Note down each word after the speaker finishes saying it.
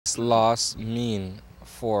This loss mean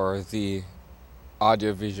for the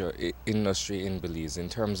audiovisual industry in Belize in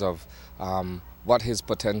terms of what his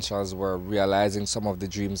potentials were, realizing some of the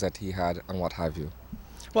dreams that he had, and what have you?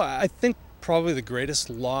 Well, I think probably the greatest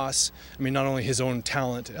loss, I mean, not only his own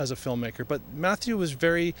talent as a filmmaker, but Matthew was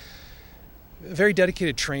very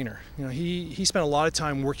dedicated trainer. He spent a lot of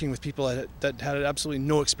time working with people that had absolutely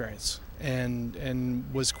no experience, and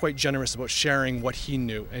was quite generous about sharing what he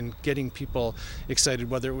knew and getting people excited,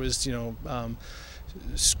 whether it was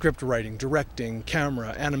script writing, directing,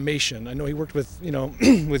 camera, animation. I know he worked with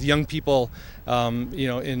with young people,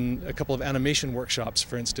 in a couple of animation workshops,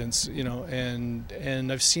 for instance.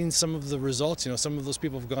 And I've seen some of the results. Some of those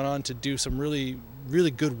people have gone on to do some really,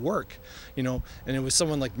 really good work. And it was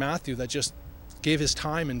someone like Matthew that just gave his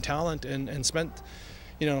time and talent and spent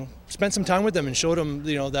some time with them and showed them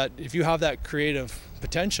that if you have that creative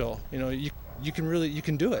potential, you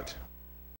can do it.